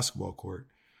on the basketball court.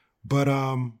 But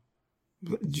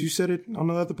you said it on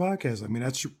the other podcast. I mean,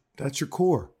 that's your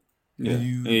core. Yeah. And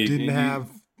you didn't have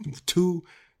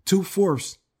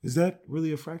two-fourths. Is that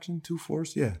really a fraction?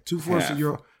 2/4? Yeah, 2/4 of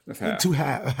your. That's half.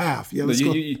 Half. Yeah, let's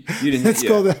go. You let's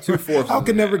go there. 2/4. I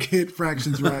could never get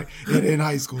fractions right in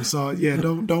high school. So yeah,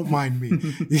 don't mind me.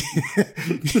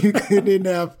 You didn't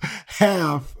have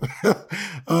half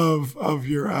of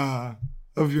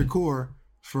your core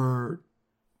for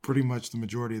pretty much the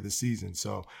majority of the season.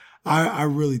 So I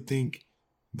really think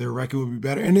their record would be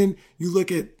better. And then you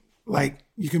look at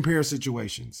you compare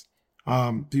situations.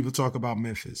 People talk about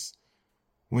Memphis.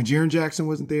 When Jaren Jackson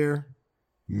wasn't there,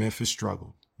 Memphis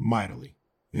struggled mightily.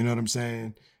 You know what I'm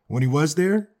saying? When he was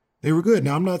there, they were good.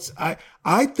 Now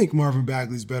I think Marvin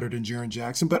Bagley's better than Jaren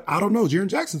Jackson, but I don't know. Jaren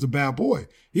Jackson's a bad boy.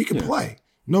 He can play.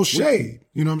 No shade.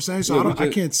 You know what I'm saying? So I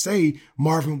can't say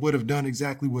Marvin would have done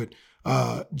exactly what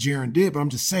Jaren did, but I'm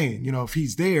just saying, if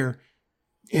he's there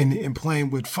and playing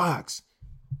with Fox,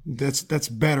 that's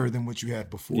better than what you had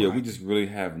before. Yeah, we just really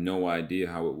have no idea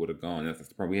how it would have gone. That's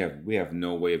the problem. We have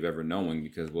no way of ever knowing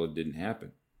because it didn't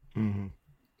happen. Mm-hmm.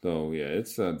 So yeah,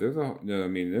 it's there's a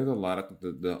lot of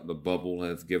the bubble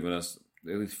has given us,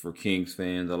 at least for Kings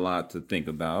fans, a lot to think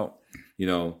about.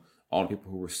 All the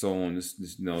people who were so on this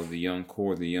the young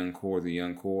core. I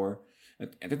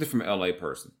think they're from an LA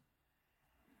person.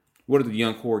 What did the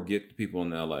young core get the people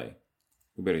in LA?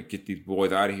 We better get these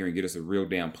boys out of here and get us a real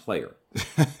damn player.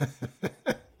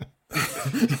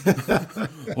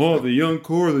 Oh, the young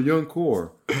core.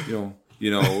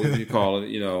 You call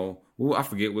it, I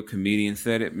forget what comedian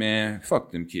said it, man.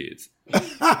 Fuck them kids.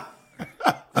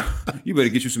 You better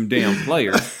get you some damn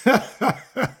players.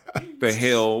 The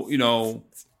hell, you know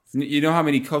how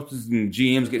many coaches and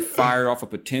GMs get fired off of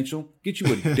potential? Get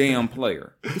you a damn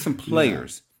player. Get some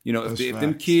players. Yeah. If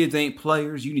them kids ain't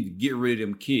players, you need to get rid of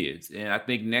them kids. And I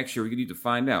think next year we need to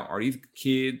find out, are these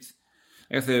kids,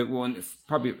 like I said,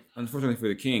 probably, unfortunately for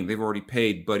the King, they've already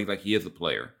paid Buddy like he is a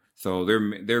player. So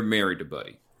they're married to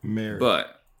Buddy.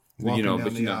 But, walking down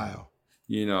the aisle.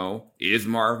 Is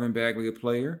Marvin Bagley a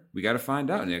player? We got to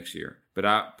find out next year.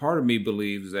 But part of me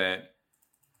believes that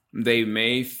they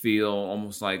may feel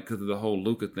almost like, because of the whole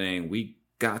Luka thing, we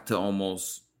got to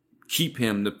almost keep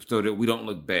him so that we don't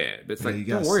look bad. But it's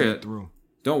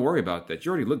don't worry about that.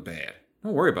 You already look bad.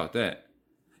 Don't worry about that.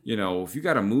 If you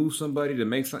got to move somebody to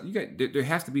make something, there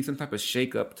has to be some type of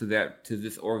shakeup to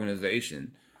this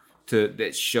organization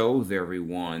that shows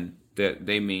everyone that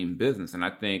they mean business. And I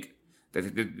think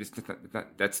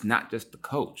that's not just the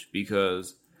coach,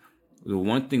 because the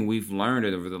one thing we've learned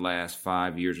over the last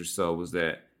 5 years or so was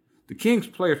that the Kings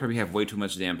players probably have way too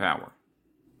much damn power.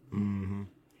 Mm-hmm.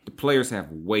 The players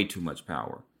have way too much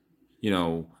power.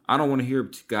 I don't want to hear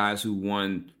guys who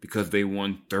won because they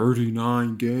won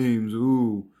 39 games.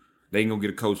 Ooh, they can go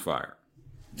get a coach fired.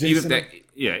 Jason,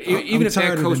 even if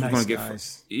that coach was going to get,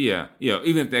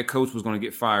 even if that coach was going to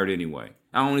get fired anyway.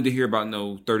 I don't need to hear about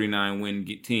no 39 win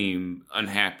team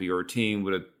unhappy, or a team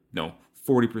with a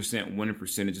 40% winning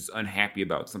percentage is unhappy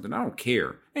about something. I don't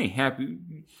care. I ain't happy.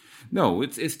 No,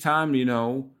 it's time.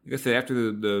 Like I said,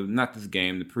 after the not this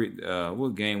game,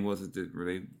 what game was it?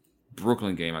 The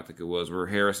Brooklyn game, I think it was, where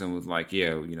Harrison was like,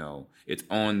 it's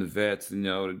on the vets.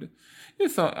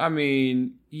 It's on. I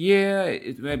mean,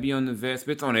 it may be on the vets,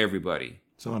 but it's on everybody.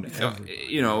 It's on everybody.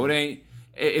 It ain't.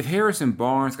 If Harrison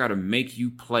Barnes got to make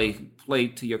you play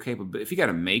to your capability, if he got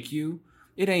to make you,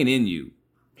 it ain't in you.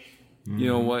 Mm-hmm. You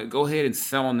know what? Go ahead and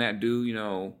sell on that dude.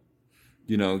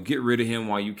 Get rid of him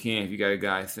while you can. If you got a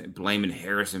guy blaming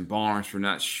Harrison Barnes for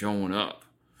not showing up,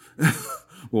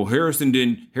 well, Harrison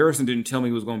didn't tell me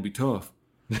he was going to be tough.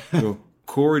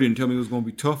 Corey didn't tell me it was going to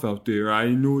be tough out there. I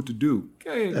didn't know what to do.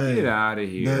 Okay, get out of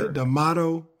here. The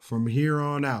motto from here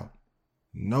on out: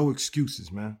 no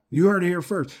excuses, man. You heard it here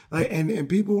first. And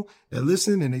people that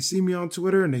listen and they see me on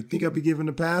Twitter and they think I be giving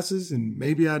the passes, and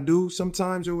maybe I do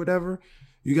sometimes or whatever.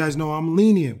 You guys know I'm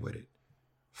lenient with it.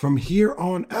 From here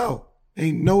on out,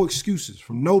 ain't no excuses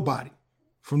from nobody.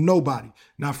 From nobody.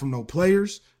 Not from no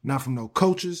players, not from no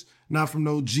coaches, not from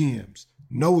no GMs.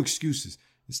 No excuses.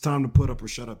 It's time to put up or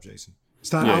shut up, Jason.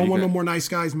 It's time. I don't want no more nice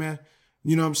guys, man.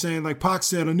 You know what I'm saying? Like Pac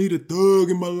said, I need a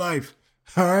thug in my life.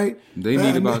 All right? They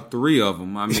need about 3 of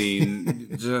them. I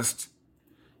mean,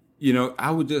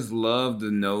 I would just love to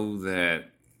know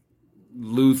that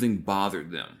losing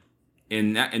bothered them.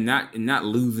 And not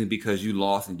losing because you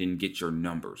lost and didn't get your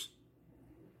numbers.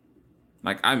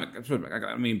 Like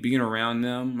I mean, being around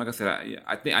them, like I said,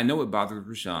 I know it bothers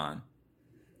Rashawn.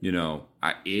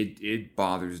 It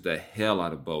bothers the hell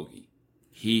out of Bogey.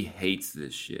 He hates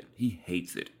this shit. He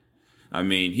hates it. I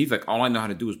mean, he's like, all I know how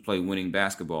to do is play winning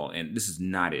basketball, and this is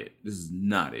not it. This is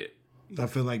not it. I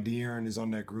feel like De'Aaron is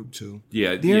on that group too.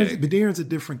 Yeah, but De'Aaron's a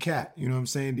different cat. You know what I'm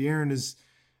saying? De'Aaron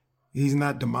he's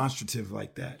not demonstrative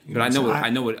like that. But I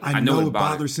know it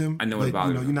bothers him. I know it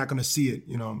bothers him. You're not going to see it.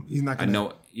 He's not going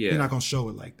to. You're not going to show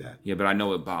it like that. Yeah, but I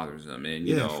know it bothers him, and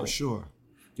for sure.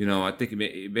 I think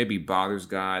it maybe bothers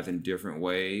guys in different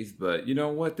ways, but you know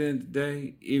what? At the end of the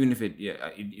day, even if it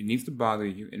needs to bother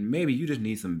you, and maybe you just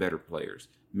need some better players.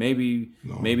 Maybe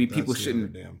people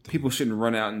shouldn't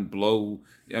run out and blow.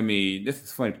 I mean, this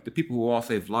is funny. The people who all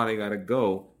say Vlade got to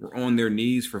go were on their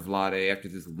knees for Vlade after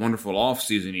this wonderful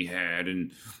offseason he had,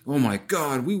 and oh my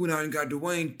God, we went out and got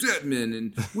Dwayne Dedman,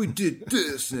 and we did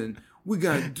this, and we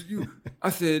got. I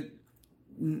said,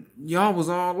 y'all was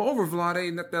all over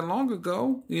Vlade not that long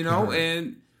ago,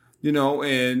 and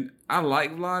I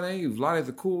like Vlade. Vlade's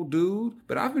a cool dude,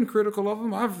 but I've been critical of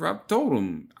him. I've told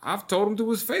him to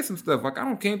his face and stuff. Like,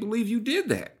 can't believe you did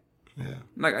that. Yeah.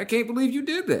 Like, I can't believe you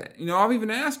did that. I've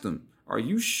even asked him, are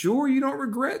you sure you don't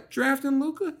regret drafting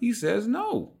Luka? He says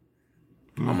no.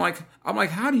 I'm like,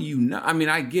 how do you know? I mean,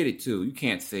 I get it too. You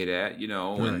can't say that, Right.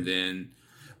 And then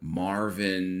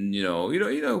Marvin,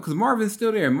 because Marvin's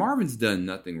still there. Marvin's done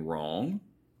nothing wrong,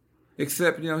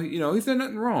 except he's done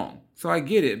nothing wrong. So I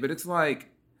get it, but it's like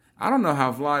I don't know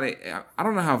how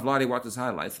Vlade watches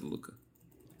highlights of Luka.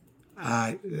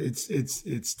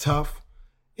 It's tough,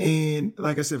 and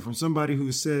like I said, from somebody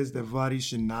who says that Vlade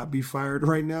should not be fired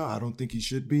right now, I don't think he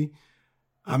should be.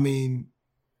 I mean,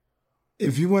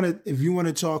 if you want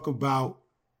to talk about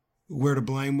where the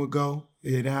blame would go,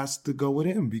 it has to go with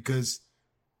him because.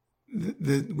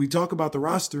 We talk about the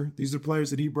roster. These are players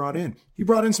that he brought in. He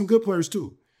brought in some good players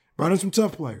too. Brought in some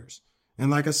tough players.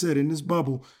 And like I said, in this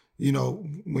bubble,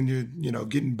 when you're,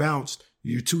 getting bounced,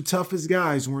 your 2 toughest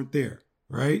guys weren't there,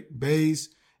 right?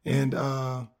 Bays and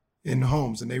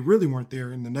Holmes. And they really weren't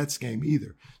there in the Nets game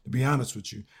either, to be honest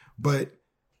with you. But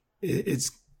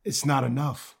it's not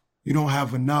enough. You don't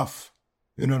have enough.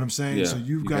 You know what I'm saying? Yeah, so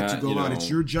you've got to go out. It's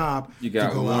your job to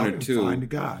go out or two. And find the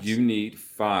guys. You need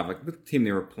 5. Like the team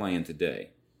they were playing today.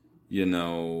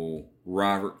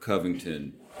 Robert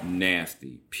Covington,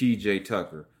 nasty. PJ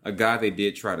Tucker, a guy they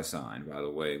did try to sign, by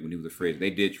the way, when he was a free agent. They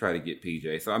did try to get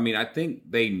PJ. So, I mean, I think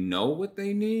they know what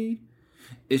they need.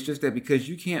 It's just that because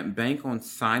you can't bank on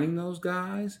signing those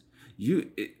guys,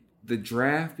 the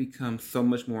draft becomes so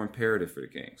much more imperative for the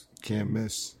Kings. Can't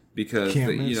miss. because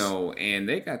and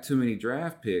they got too many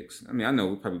draft picks. I mean, I know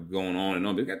we're probably going on and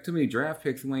on, but they got too many draft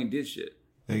picks who ain't did shit.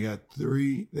 They got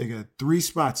three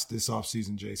spots this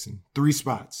offseason, Jason. 3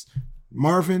 spots.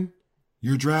 Marvin,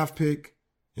 your draft pick,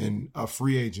 and a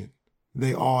free agent.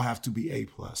 They all have to be A+.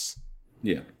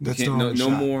 Yeah. That's no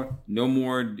more.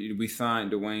 We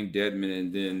signed Dwayne Dedman,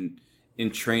 and then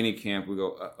in training camp we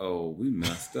go, we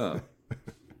messed up.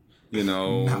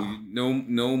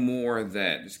 No more of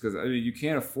that. Just because you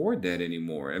can't afford that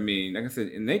anymore. I mean, like I said,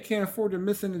 and they can't afford to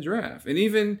miss in the draft. And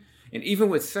even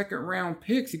with second round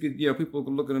picks, you could people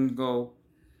could look at them and go,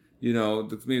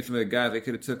 maybe some of the guys they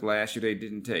could have took last year they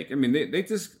didn't take. I mean, at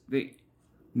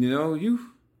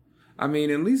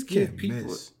least give people.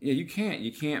 Miss. Yeah, you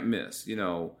can't miss.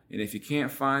 And if you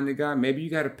can't find the guy, maybe you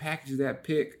got to package that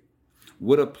pick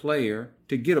with a player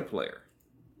to get a player.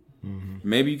 Mm-hmm.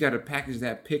 Maybe you got to package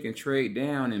that pick and trade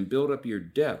down and build up your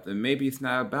depth. And maybe it's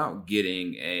not about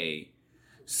getting a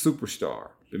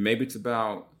superstar, but maybe it's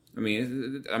about. I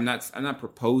mean, I'm not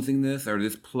proposing this or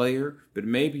this player, but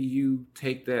maybe you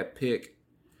take that pick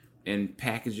and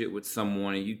package it with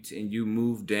someone, and you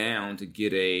move down to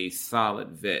get a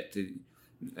solid vet.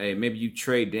 Maybe you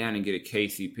trade down and get a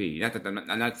KCP.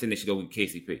 I'm not saying they should go with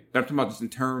KCP, but I'm talking about just in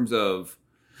terms of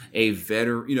a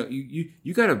veteran.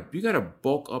 You gotta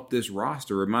bulk up this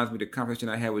roster. It reminds me of the conversation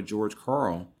I had with George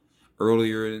Karl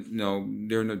earlier.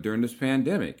 During this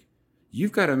pandemic.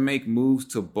 You've got to make moves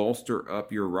to bolster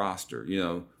up your roster.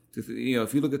 If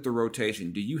you look at the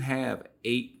rotation, do you have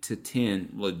 8 to 10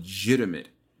 legitimate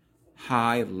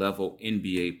high-level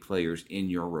NBA players in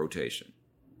your rotation?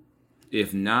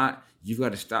 If not, you've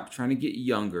got to stop trying to get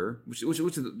younger, which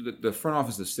the front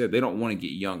office has said they don't want to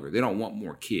get younger. They don't want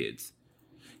more kids.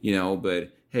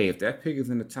 But hey, if that pick is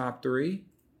in the top 3,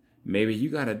 maybe you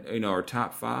got to, or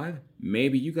top 5,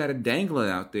 maybe you got to dangle it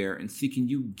out there and see can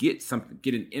you get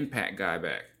an impact guy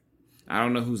back. I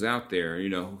don't know who's out there,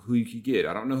 who you could get.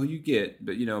 I don't know who you get,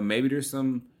 but maybe there's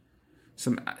some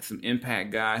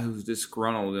impact guy who's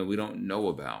disgruntled that we don't know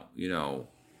about, or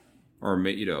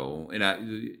and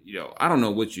I don't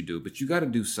know what you do, but you got to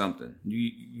do something.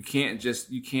 They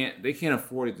can't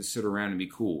afford it to sit around and be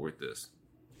cool with this.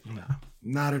 No,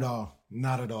 not at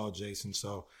all, Jason.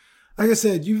 So. Like I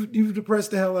said, you've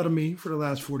depressed the hell out of me for the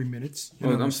last 40 minutes.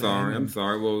 I'm sorry.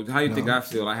 Well, how do you think I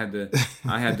feel? I had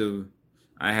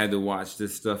to watch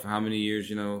this stuff for how many years?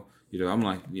 I'm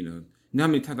like, how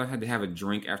many times I had to have a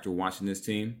drink after watching this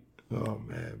team? Oh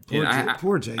man,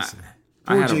 poor Jason.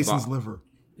 Poor Jason's liver.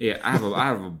 Yeah, I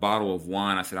have a bottle of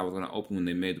wine. I said I was going to open when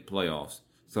they made the playoffs.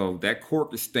 So that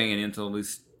cork is staying until at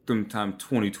least sometime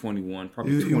 2021.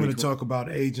 Probably you want to talk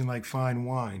about aging like fine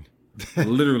wine.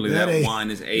 Literally, that wine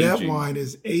is aging. That wine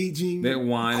is aging. That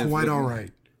wine quite all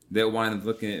right. That wine is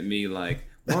looking at me like,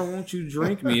 why won't you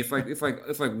drink me? It's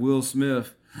like Will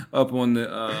Smith up on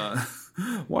the.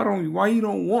 Why you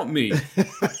don't want me?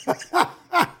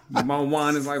 My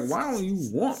wine is like, why don't you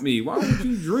want me? Why won't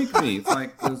you drink me? It's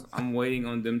like, because I'm waiting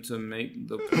on them to make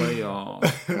the playoffs.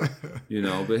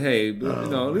 But hey,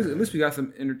 at least we got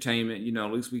some entertainment.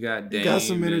 At least we got Dame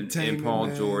and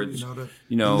Paul George. The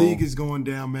league is going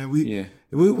down, man. We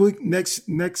next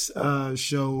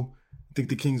show, I think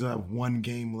the Kings will have 1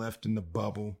 game left in the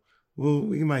bubble.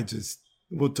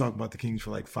 We'll talk about the Kings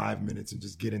for like 5 minutes and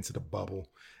just get into the bubble.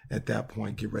 At that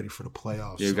point, get ready for the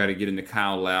playoffs. Yeah, we got to get into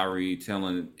Kyle Lowry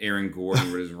telling Aaron Gordon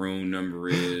what his room number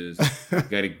is.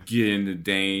 Got to get into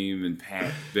Dame and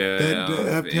Pat Bev.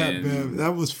 Bev,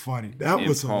 that was funny. That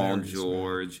was Paul hilarious,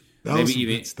 George. That was some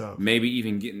good stuff. Maybe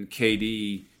even getting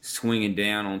KD swinging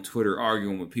down on Twitter,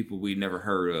 arguing with people we'd never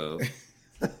heard of.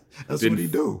 That's what he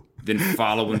do. Then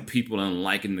following people and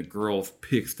liking the girls'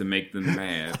 pics to make them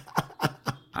mad.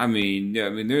 I don't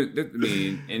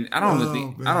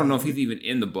know if he's even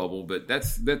in the bubble, but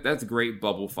that's great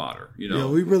bubble fodder. Yeah,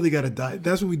 we really got to dive.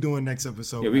 That's what we're doing next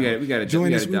episode. Yeah, we got to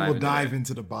join us. We will dive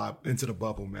into the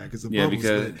bubble, man, because the bubble's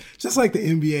lit. Just like the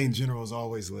NBA in general is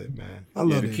always lit, man. I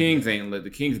love it. The Kings ain't lit. The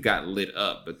Kings got lit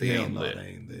up, but they ain't lit. They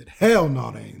ain't lit. Hell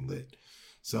no, they ain't lit.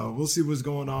 So we'll see what's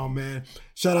going on, man.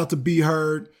 Shout out to B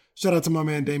Heard. Shout out to my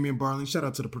man Damian Barling. Shout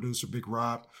out to the producer Big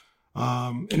Rob.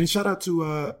 And then shout out to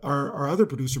our other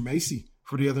producer Macy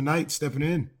for the other night, stepping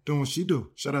in, doing what she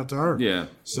do. Shout out to her. Yeah.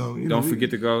 So don't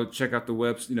forget to go check out the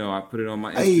webs. I put it on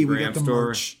my Instagram story.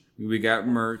 Merch. We got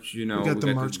merch. We got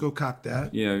the merch. Go cop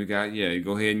that. Yeah,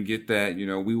 go ahead and get that.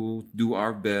 We will do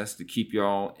our best to keep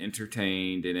y'all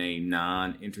entertained in a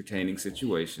non-entertaining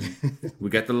situation. We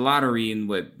got the lottery in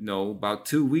about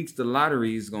 2 weeks. The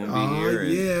lottery is going to be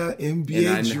here.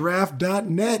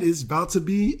 NBADraft.net is about to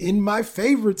be in my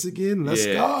favorites again. Let's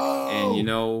go. And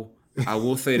I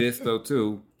will say this though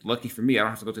too. lucky for me, I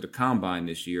don't have to go to the combine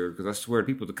this year because I swear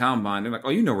people at the combine, they're like, oh,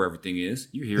 you know where everything is.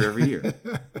 You're here every year.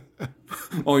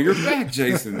 Oh, you're back,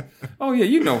 Jason. Oh, yeah,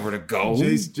 you know where to go.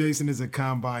 Jason is a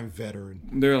combine veteran.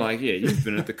 They're like, yeah, you've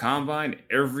been at the combine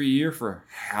every year for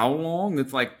how long?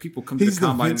 It's like people come to the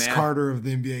combine. He's the Vince Carter of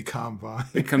the NBA combine.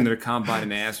 They come to the combine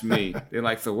and ask me. They're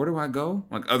like, so where do I go?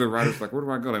 Like other writers like, where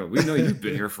do I go? Like, we know you've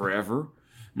been here forever.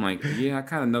 I'm like, yeah, I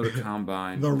kind of know the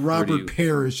combine. The Robert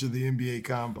Parrish of the NBA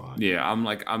combine. Yeah, I'm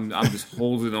like, I'm just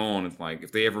holding on. It's like,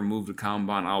 if they ever move the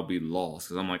combine, I'll be lost.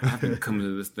 Because I'm like, I've been coming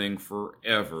to this thing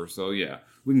forever. So yeah,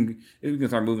 we can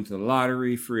start moving to the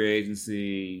lottery, free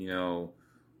agency. You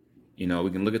know,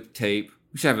 we can look at the tape.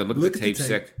 We should have a look at the tape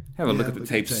look at the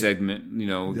tape segment. You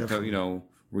know,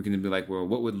 we're going to be like, well,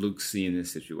 what would Luke see in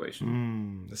this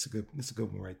situation? That's a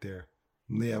good one right there.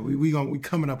 Yeah, we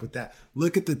coming up with that.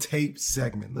 Look at the tape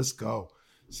segment. Let's go.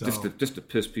 So just to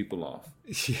piss people off.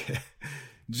 Yeah.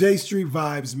 J Street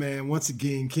Vibes, man. Once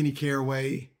again, Kenny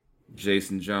Caraway,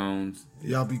 Jason Jones.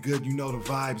 Y'all be good. You know the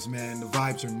vibes, man. The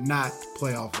vibes are not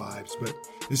playoff vibes, but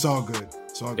it's all good.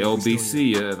 It's all good.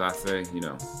 LBC, as I say, you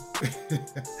know.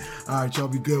 All right, y'all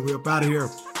be good. We're up out of here.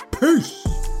 Peace.